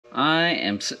I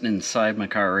am sitting inside my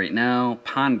car right now,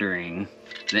 pondering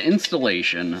the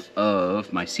installation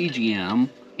of my CJM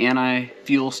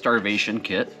Anti-fuel starvation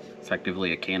kit,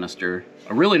 effectively a canister,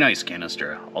 a really nice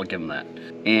canister, I'll give them that,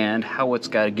 and how it's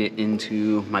got to get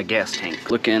into my gas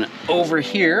tank. Looking over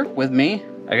here with me,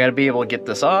 I got to be able to get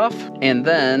this off, and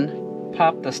then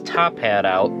pop this top hat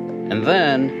out, and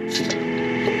then get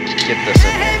this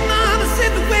in. Hey mama,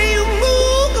 said the way you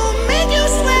move, gonna make you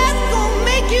sweat, gonna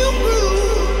make you groove.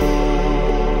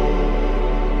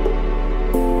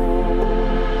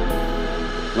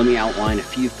 Let me outline a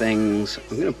few things.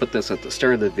 I'm gonna put this at the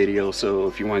start of the video, so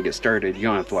if you want to get started, you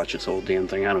don't have to watch this whole damn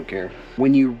thing, I don't care.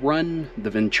 When you run the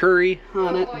venturi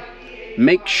on it,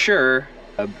 make sure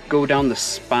go down the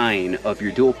spine of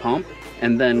your dual pump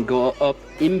and then go up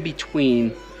in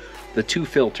between the two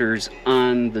filters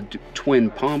on the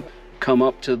twin pump, come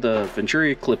up to the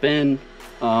venturi, clip in.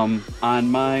 On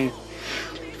my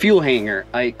fuel hanger,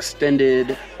 I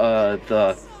extended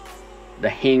the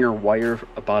hanger wire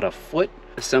about a foot,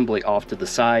 assembly off to the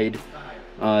side.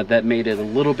 That made it a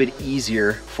little bit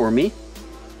easier for me.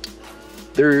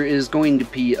 There is going to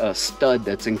be a stud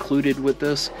that's included with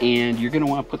this, and you're going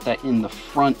to want to put that in the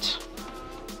front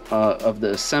of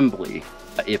the assembly.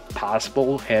 If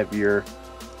possible, have your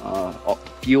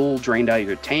fuel drained out of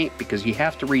your tank, because you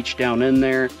have to reach down in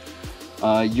there.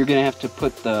 You're going to have to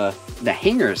put the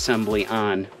hanger assembly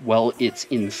on while it's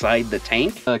inside the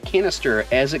tank. Canister,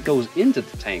 as it goes into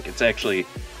the tank, it's actually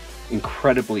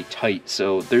incredibly tight,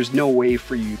 so there's no way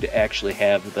for you to actually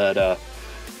have that.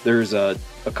 There's a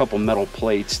couple metal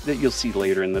plates that you'll see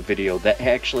later in the video that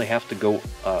actually have to go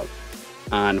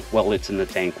on while it's in the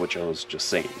tank, which I was just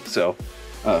saying. So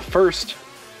first,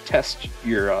 test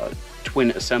your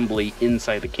twin assembly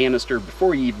inside the canister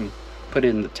before you even put it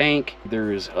in the tank.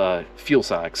 There's fuel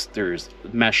socks, there's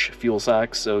mesh fuel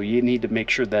socks, so you need to make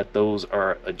sure that those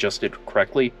are adjusted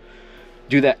correctly.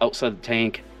 Do that outside the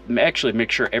tank. Actually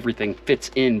make sure everything fits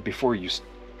in before you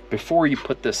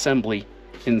put the assembly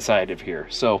inside of here.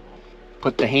 So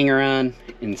put the hanger on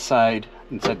inside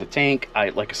the tank.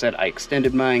 Like I said, I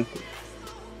extended mine.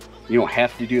 You don't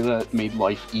have to do that. It made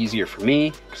life easier for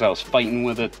me because I was fighting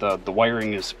with it. The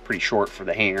wiring is pretty short for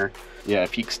the hanger. Yeah,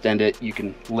 if you extend it, you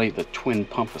can lay the twin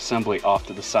pump assembly off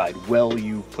to the side while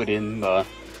you put in the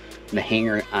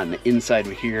hanger on the inside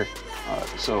of here.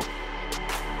 So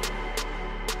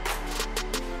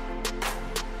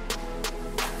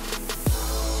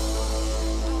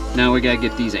now we gotta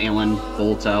get these Allen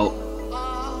bolts out.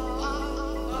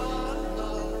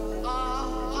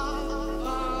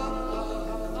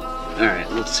 Alright,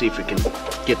 let's see if we can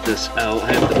get this out.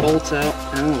 I have the bolts out.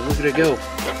 Oh, look at it go.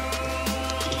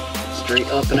 Straight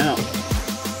up and out.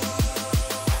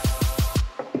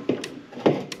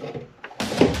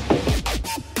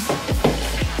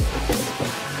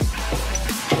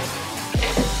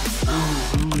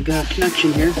 Oh, we got a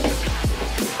connection here.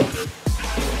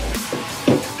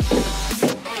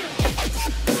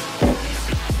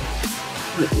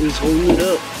 He's holding it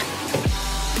up.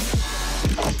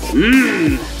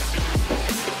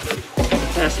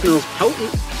 That smells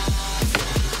potent.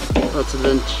 Lots of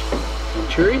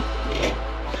venturi.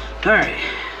 Alright.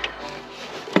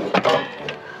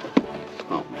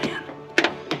 Oh man.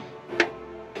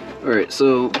 Alright,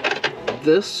 so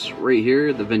this right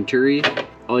here, the venturi,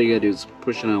 all you gotta do is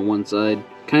push it on one side,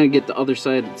 kind of get the other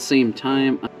side at the same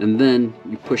time, and then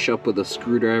you push up with a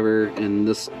screwdriver and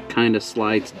this kind of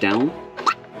slides down.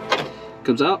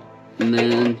 Comes out, and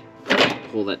then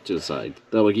pull that to the side.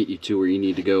 That'll get you to where you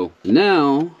need to go.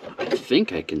 Now, I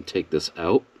think I can take this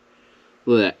out.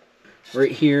 Look at that.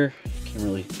 Right here, can't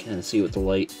really kind of see with the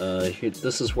light. Here,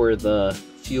 this is where the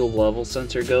fuel level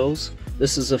sensor goes.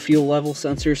 This is a fuel level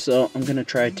sensor, so I'm gonna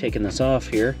try taking this off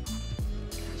here.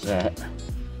 How's that?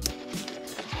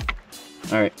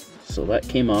 Alright, so that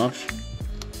came off.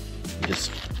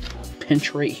 Just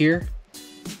pinch right here.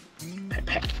 Pat,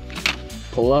 pat.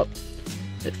 Pull up.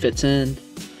 It fits in.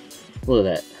 Look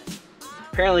at that.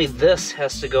 Apparently this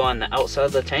has to go on the outside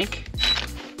of the tank.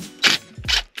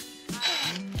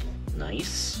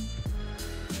 Nice.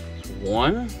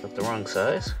 One, but the wrong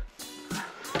size.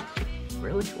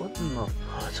 Really? What in the...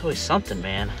 Oh, it's always something,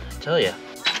 man. I tell ya.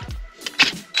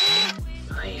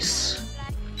 Nice.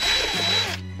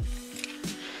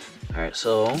 Alright,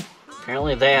 so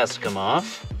apparently that has to come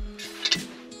off.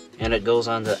 And it goes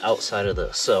on the outside of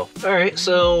this. So, alright,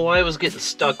 so why I was getting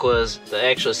stuck was the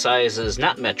actual size is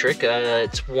not metric,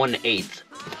 it's 1/8.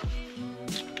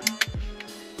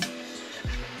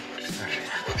 Alright,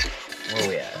 where are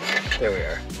we at? There we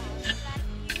are.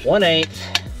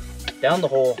 1/8, down the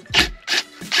hole.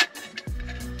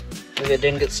 Look, it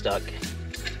didn't get stuck.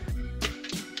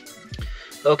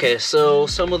 Okay, so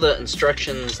some of the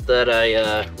instructions that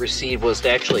I received was to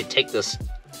actually take this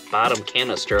bottom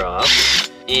canister off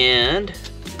and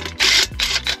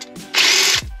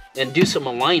do some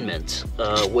alignment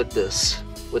with this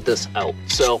out.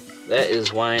 So that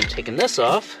is why I'm taking this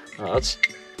off. That's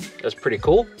pretty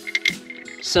cool.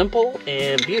 Simple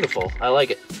and beautiful. I like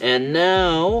it. And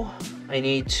now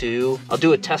I'll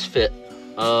do a test fit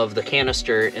of the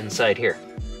canister inside here.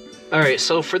 All right,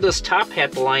 so for this top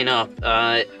hat to line up,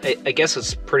 I guess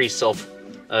it's pretty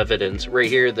self-evident. Right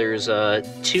here, there's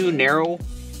 2 narrow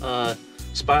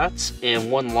spots and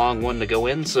 1 long one to go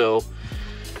in, so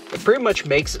it pretty much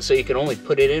makes it so you can only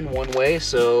put it in one way.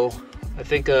 So I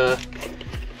think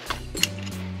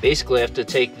basically I have to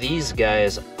take these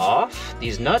guys off,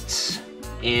 these nuts,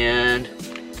 and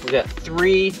we got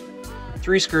three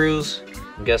screws.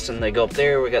 I'm guessing they go up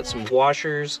there. We got some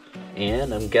washers,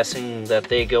 and I'm guessing that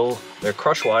they're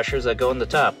crush washers that go in the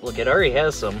top. Look, it already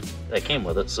has some that came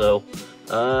with it, so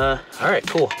all right,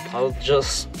 cool. I'll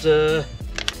just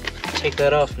take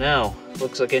that off now.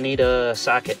 Looks like I need a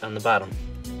socket on the bottom.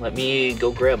 Let me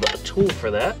go grab a tool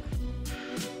for that.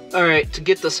 All right, to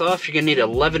get this off, you're gonna need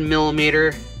 11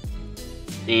 millimeter,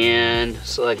 and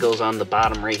so that goes on the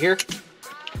bottom right here.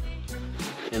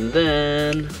 And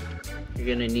then you're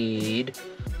gonna need,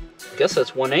 I guess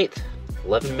that's 1/8,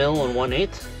 11 mil and 1/8.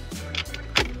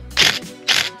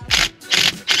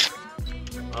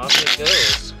 Off it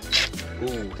goes.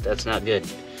 Ooh, that's not good.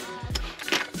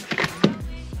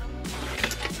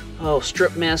 Oh,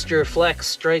 Strip Master Flex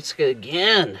strikes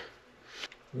again.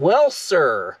 Well,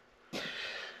 sir,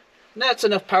 that's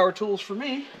enough power tools for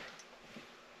me.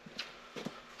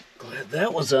 Glad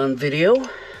that was on video.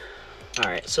 All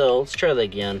right, so let's try that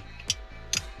again.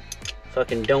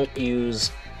 Fucking don't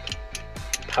use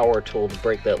power tool to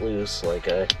break that loose like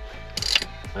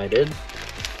I did.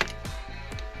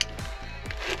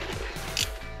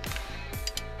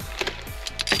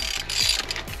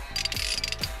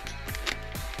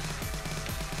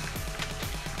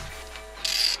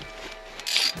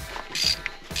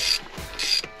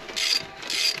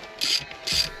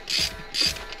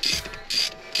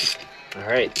 All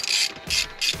right.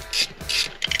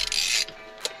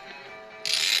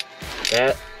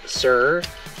 That, sir,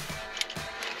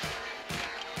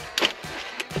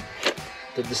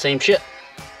 did the same shit.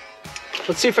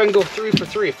 Let's see if I can go 3 for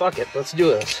 3. Fuck it, let's do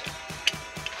this.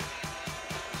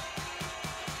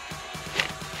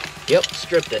 Yep,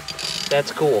 stripped it.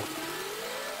 That's cool.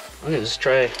 I'm gonna just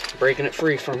try breaking it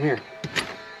free from here.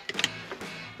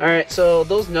 Alright, so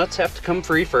those nuts have to come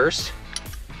free first.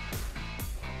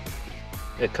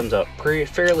 It comes out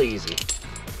fairly easy.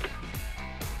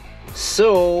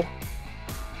 So,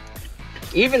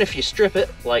 even if you strip it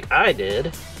like I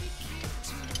did,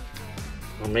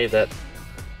 well, maybe that,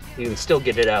 you can still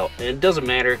get it out. And it doesn't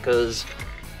matter because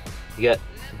you got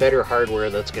better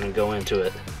hardware that's going to go into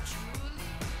it.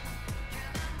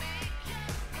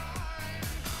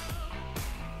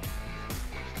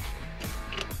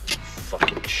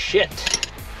 Fucking shit.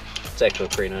 It's actually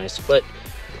pretty nice, but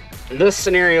in this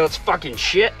scenario, it's fucking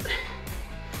shit.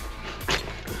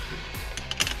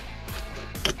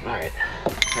 Alright,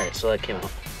 so that came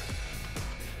out.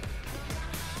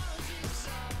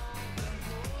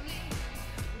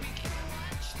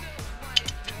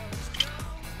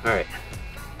 Alright.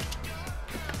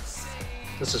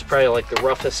 This is probably like the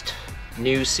roughest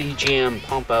new CJM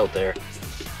pump out there.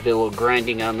 I did a little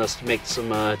grinding on this to make some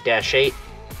dash 8,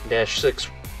 dash 6,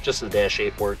 just the dash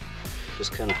 8 work.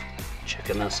 Just kind of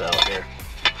checking this out here.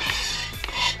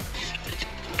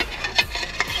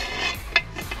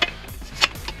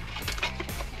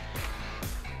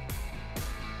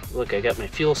 Look, I got my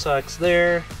fuel socks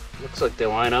there. Looks like they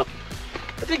line up.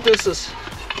 I think this is,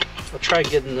 I'll try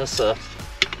getting this,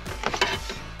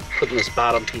 putting this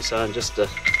bottom piece on just to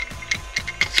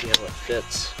see how it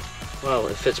fits. Well,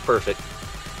 it fits perfect.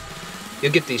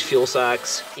 You'll get these fuel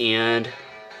socks and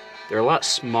they're a lot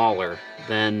smaller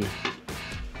than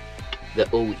the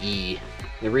OE.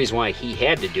 The reason why he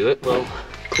had to do it, well,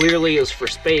 clearly it was for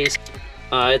space.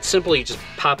 It's simply you just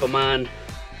pop them on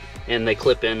and they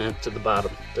clip in to the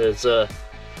bottom. There's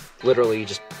literally you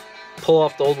just pull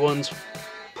off the old ones,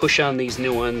 push on these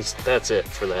new ones, that's it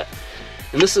for that.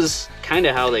 And this is kind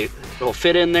of how they'll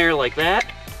fit in there like that,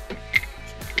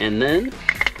 and then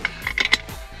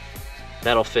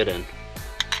that'll fit in.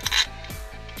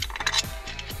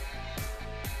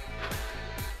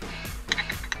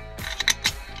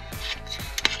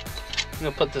 I'm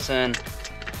gonna put this in.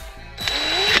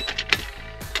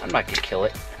 I'm not gonna kill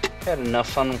it. Had enough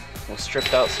fun with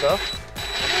stripped out stuff.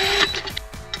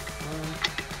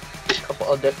 A couple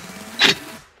other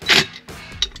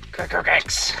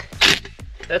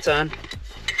That's on.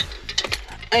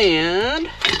 And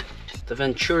the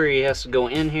venturi has to go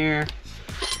in here.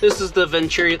 This is the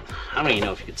venturi. I don't even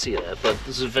know if you can see that, but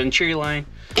this is a venturi line.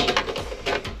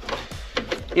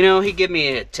 You know, he gave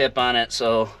me a tip on it,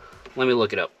 so let me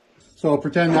look it up. So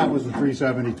pretend that was the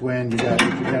 370 twin. You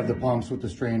have the pumps with the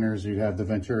strainers. You have the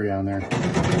venturi on there,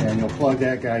 and you'll plug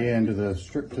that guy into the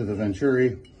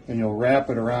venturi, and you'll wrap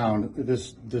it around.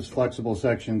 This flexible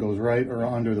section goes right or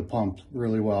under the pump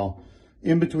really well,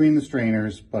 in between the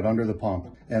strainers, but under the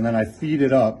pump. And then I feed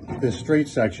it up this straight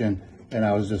section, and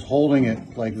I was just holding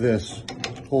it like this,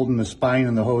 holding the spine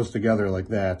and the hose together like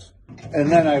that.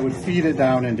 And then I would feed it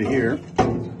down into here.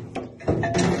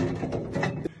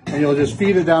 And you'll just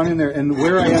feed it down in there. And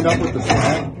where I end up with the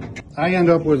slack, I end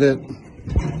up with it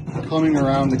coming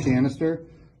around the canister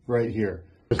right here.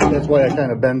 That's why I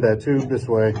kind of bend that tube this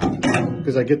way,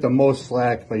 because I get the most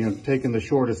slack by, taking the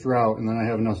shortest route, and then I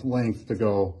have enough length to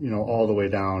go, all the way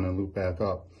down and loop back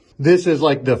up. This is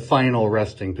like the final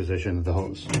resting position of the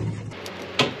hose.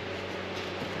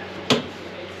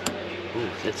 Ooh,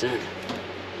 it's in.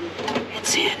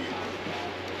 It's in.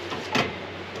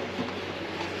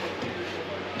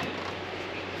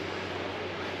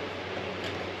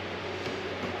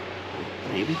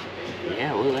 Maybe?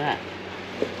 Yeah, look at that.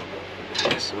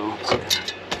 So it's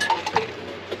got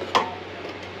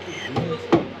in.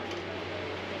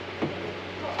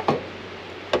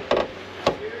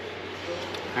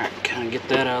 Alright, kind of get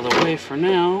that out of the way for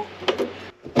now.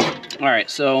 Alright,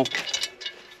 so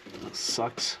that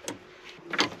sucks.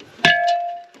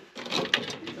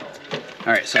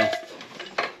 Alright, so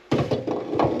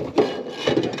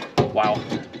wow,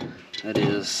 that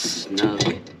is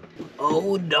snug.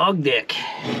 Oh, dog dick.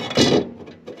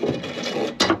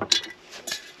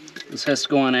 This has to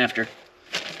go on after.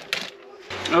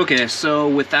 Okay, so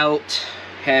without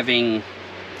having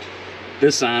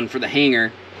this on for the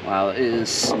hanger, wow, it is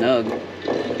snug.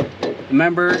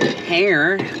 Remember,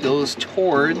 hanger goes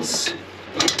towards...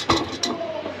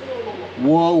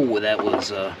 Whoa, that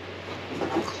was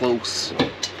close.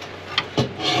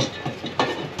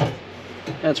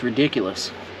 That's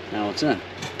ridiculous. Now it's in.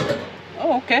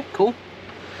 Oh, okay, cool.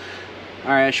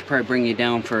 Alright, I should probably bring you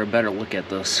down for a better look at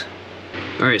this.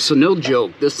 Alright, so no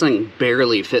joke, this thing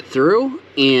barely fit through,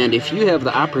 and if you have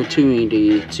the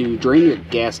opportunity to drain your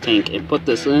gas tank and put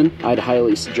this in, I'd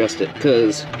highly suggest it,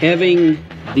 because having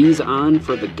these on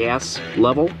for the gas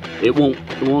level, it won't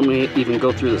even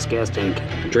go through this gas tank.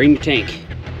 Drain your tank,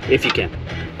 if you can.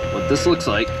 What this looks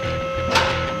like,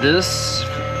 this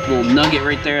little nugget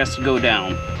right there has to go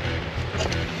down.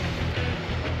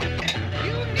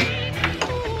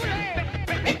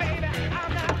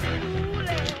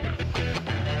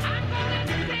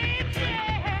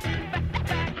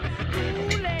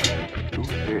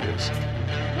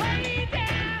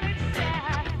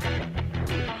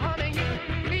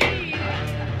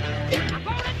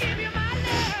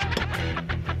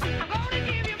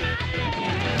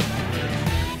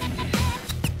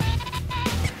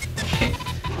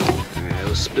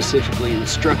 Specifically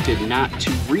instructed not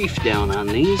to reef down on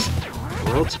these,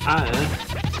 or else I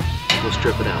will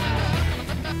strip it out.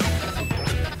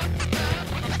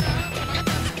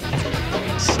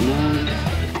 Snug.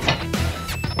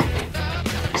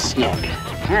 Snug.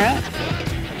 Alright.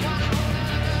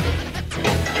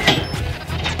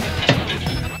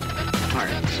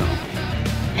 Alright, so.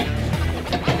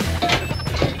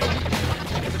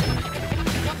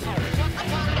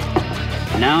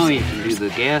 Now you can do the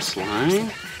gas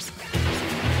line.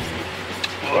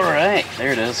 Alright,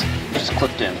 there it is. Just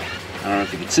clipped in. I don't know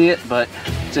if you can see it, but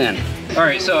it's in.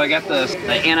 Alright, so I got the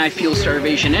anti-fuel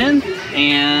starvation in,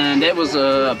 and it was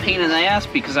a pain in the ass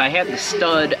because I had the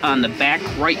stud on the back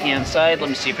right-hand side. Let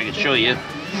me see if I can show you.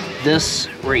 This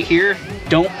right here,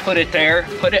 don't put it there.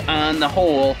 Put it on the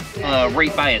hole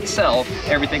right by itself.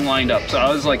 Everything lined up. So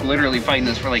I was like literally fighting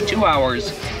this for like 2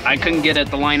 hours. I couldn't get it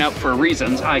to line up for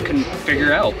reasons I couldn't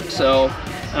figure out. So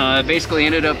basically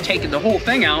ended up taking the whole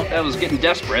thing out. I was getting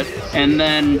desperate, and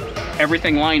then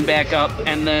everything lined back up,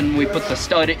 and then we put the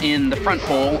stud in the front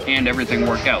hole and everything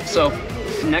worked out. So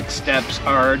next steps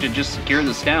are to just secure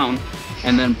this down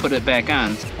and then put it back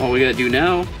on. All we gotta do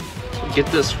now is get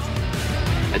this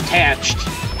attached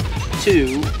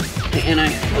to the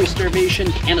anti-fuel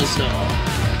starvation canister.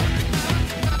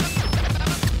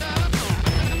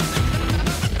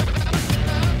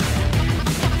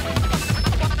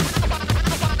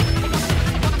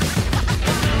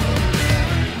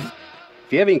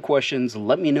 If you have any questions,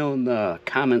 let me know in the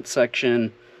comment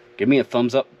section. Give me a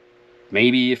thumbs up,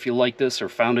 maybe if you like this or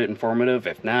found it informative.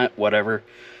 If not, whatever.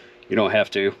 You don't have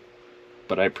to,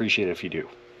 but I appreciate it if you do.